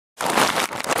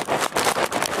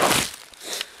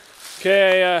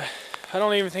Okay, I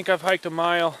don't even think I've hiked a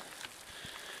mile.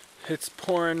 It's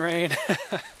pouring rain.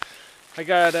 I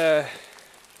got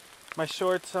my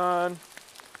shorts on,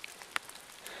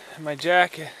 my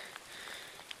jacket,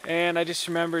 and I just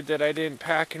remembered that I didn't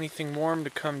pack anything warm to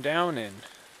come down in.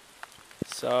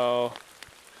 So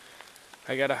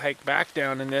I gotta hike back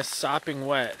down in this sopping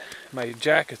wet. My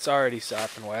jacket's already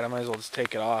sopping wet. I might as well just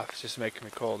take it off. It's just making me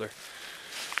colder.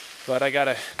 But I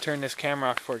gotta turn this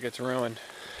camera off before it gets ruined.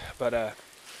 But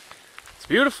it's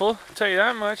beautiful, I'll tell you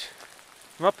that much.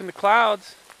 I'm up in the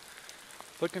clouds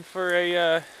looking for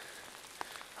a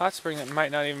hot spring that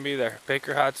might not even be there.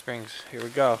 Baker Hot Springs. Here we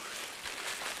go.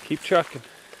 Keep trucking.